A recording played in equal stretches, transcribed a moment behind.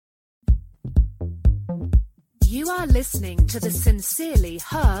You are listening to the Sincerely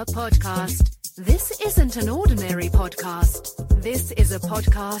Her podcast. This isn't an ordinary podcast. This is a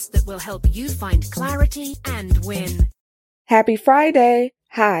podcast that will help you find clarity and win. Happy Friday.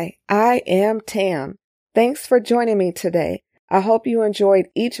 Hi, I am Tam. Thanks for joining me today. I hope you enjoyed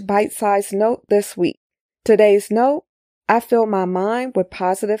each bite-sized note this week. Today's note, I fill my mind with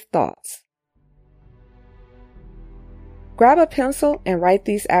positive thoughts. Grab a pencil and write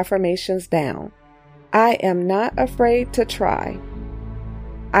these affirmations down. I am not afraid to try.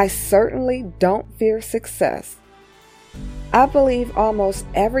 I certainly don't fear success. I believe almost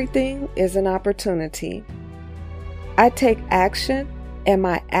everything is an opportunity. I take action, and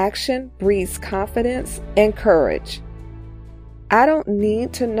my action breeds confidence and courage. I don't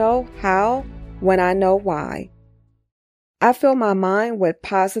need to know how when I know why. I fill my mind with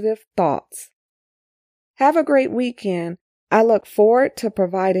positive thoughts. Have a great weekend. I look forward to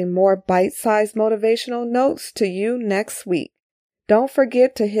providing more bite-sized motivational notes to you next week. Don't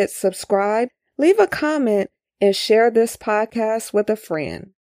forget to hit subscribe, leave a comment, and share this podcast with a friend.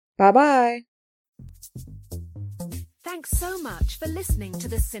 Bye-bye. Thanks so much for listening to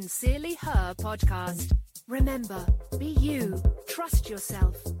the Sincerely Her podcast. Remember, be you, trust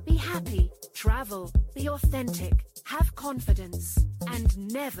yourself, be happy, travel, be authentic, have confidence, and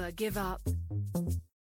never give up.